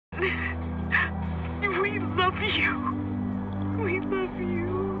love you. We love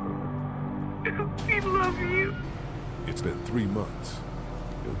you. We love you. It's been 3 months.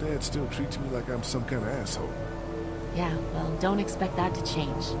 Your dad still treats me like I'm some kind of asshole. Yeah, well, don't expect that to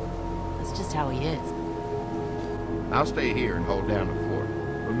change. That's just how he is. I'll stay here and hold down the fort.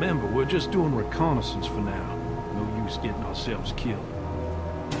 Remember, we're just doing reconnaissance for now. No use getting ourselves killed.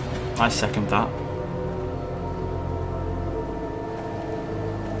 I second that.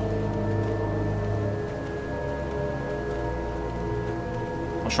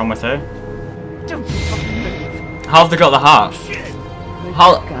 What's wrong with her? Don't fucking move. How have they got the heart?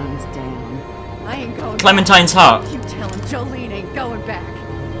 How? Guns down. I ain't going Clementine's back. heart. You tell him Jolene ain't going back.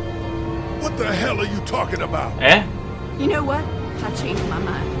 What the hell are you talking about? Eh? You know what? I changed my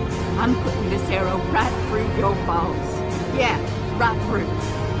mind. I'm putting this arrow right through your balls. Yeah, right through.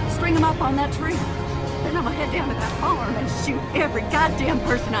 String them up on that tree. Then I'm gonna head down to that farm and shoot every goddamn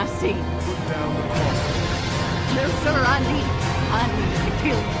person I see. Put down the crossbow. No, sir, I need to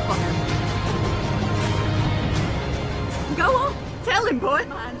kill you fuckers. Go on, tell him, boy.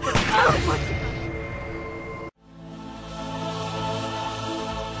 Mine for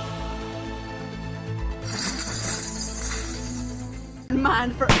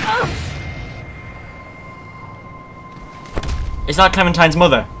Mine for Is that Clementine's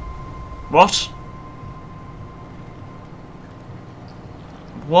mother? What?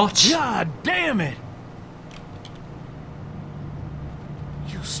 What? God damn it!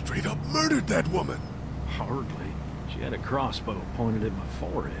 You straight up murdered that woman. Hardly. She had a crossbow pointed at my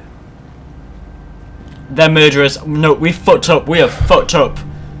forehead. They're murderers. No, we fucked up. We have fucked up.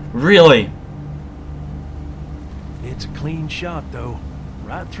 Really? It's a clean shot, though.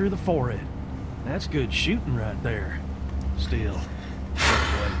 Right through the forehead. That's good shooting right there. Still,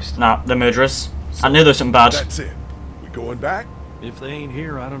 what a waste. Nah, they're murderers. I knew there was something bad. That's it. We going back? If they ain't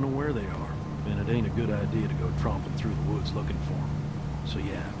here, I don't know where they are. And it ain't a good idea to go tromping through the woods looking for them. So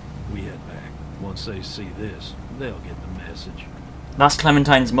yeah, we head back. Once they see this, they'll get the message. That's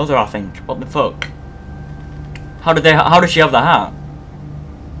Clementine's mother, I think. What the fuck? How did she have the hat?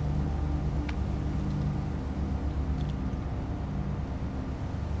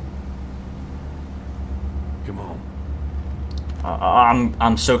 Come on.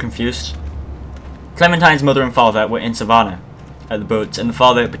 I'm so confused. Clementine's mother and father were in Savannah at the boat, and the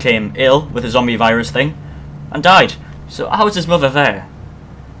father became ill with a zombie virus thing and died. So how is his mother there?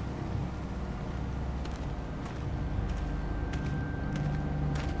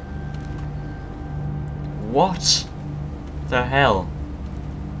 What the hell?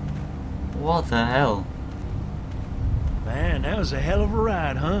 What the hell? Man, that was a hell of a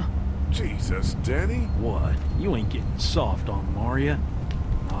ride, huh? Jesus, Danny. What? You ain't getting soft on them, are ya?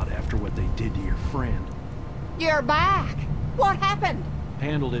 Not after what they did to your friend. You're back. What happened?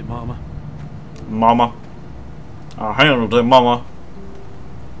 Handled it, Mama. Mama. I handled it, Mama.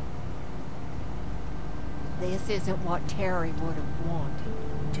 This isn't what Terry would have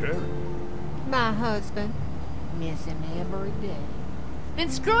wanted. Terry? My husband. Miss him every day. Then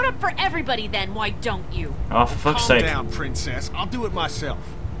screw it up for everybody then, why don't you? Oh, for fuck's Calm sake. down, princess. I'll do it myself.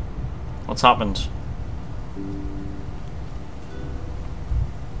 What's happened?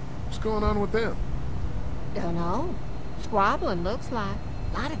 What's going on with them? Dunno. Squabbling looks like.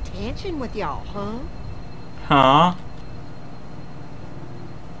 Lot of tension with y'all, huh? Huh?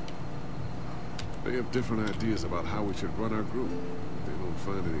 They have different ideas about how we should run our group. If they don't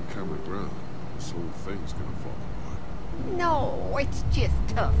find any common ground, this whole thing's gonna fall apart. No, it's just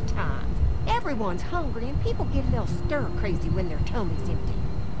tough times. Everyone's hungry and people get a little stir-crazy when their tummy's empty.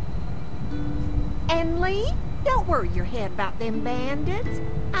 And Lee, don't worry your head about them bandits.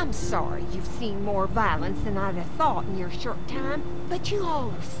 I'm sorry you've seen more violence than I'd have thought in your short time, but you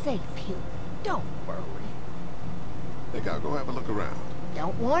all are safe here. Don't worry. Think I'll go have a look around.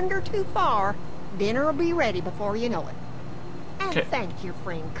 Don't wander too far. Dinner'll be ready before you know it. And Okay. thank your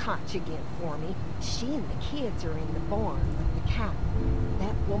friend Koch again for me. She and the kids are in the barn with the cattle.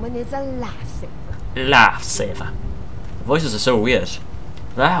 That woman is a lifesaver. Lifesaver. The voices are so weird.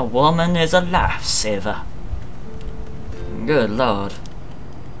 That woman is a lifesaver. Good lord.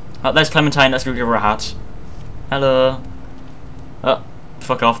 Oh, there's Clementine. Let's go give her a hat. Hello. Oh,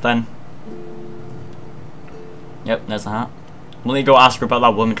 fuck off then. Yep, there's the hat. We'll need to go ask her about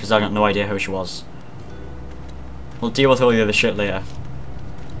that woman because I got no idea who she was. We'll deal with all the other shit later.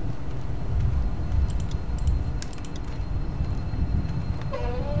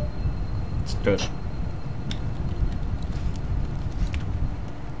 It's good.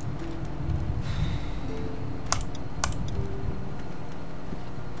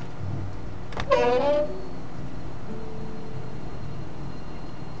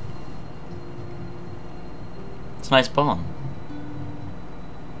 It's a nice barn.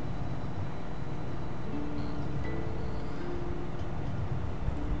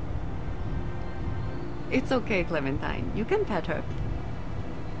 It's okay, Clementine. You can pet her.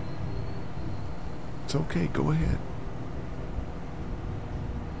 It's okay, go ahead.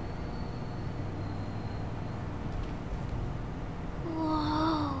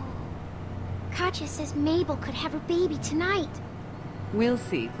 Whoa. Katja says Mabel could have her baby tonight. We'll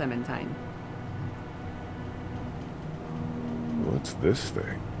see, Clementine. What's this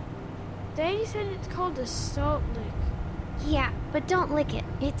thing? Daddy said it's called a salt lick. Yeah, but don't lick it.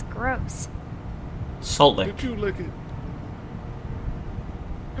 It's gross. Salt lick. Did you lick it?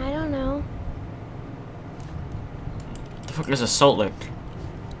 I don't know. The fuck is a salt lick?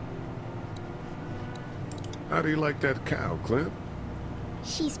 How do you like that cow, Clem?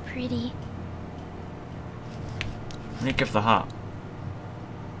 She's pretty. I need to give the hat.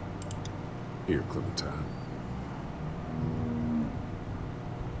 Here, Clementine.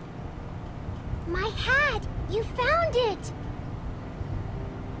 My hat! You found it!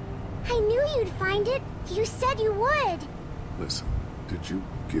 I knew you'd find it. You said you would. Listen, did you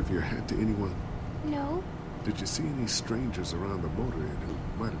give your hat to anyone? No, Did you see any strangers around the motor inn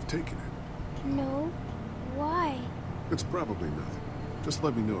who might have taken it? no. Why? It's probably nothing. Just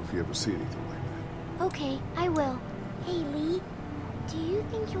let me know if you ever see anything like that. Okay, I will. Hey, Lee. Do you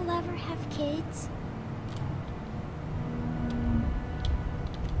think you'll ever have kids?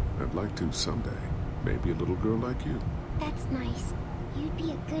 I'd like to someday. Maybe a little girl like you. That's nice. You'd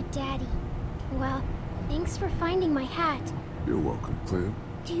be a good daddy. Well, thanks for finding my hat. You're welcome, Clem.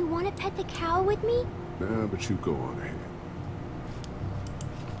 Do you want to pet the cow with me? Nah, but you go on ahead.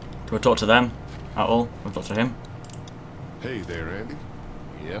 Do I talk to them at all? We'll talk to him. Hey there, Andy.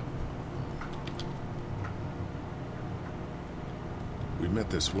 Yeah? We met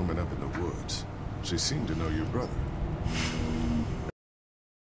this woman up in the woods. She seemed to know your brother.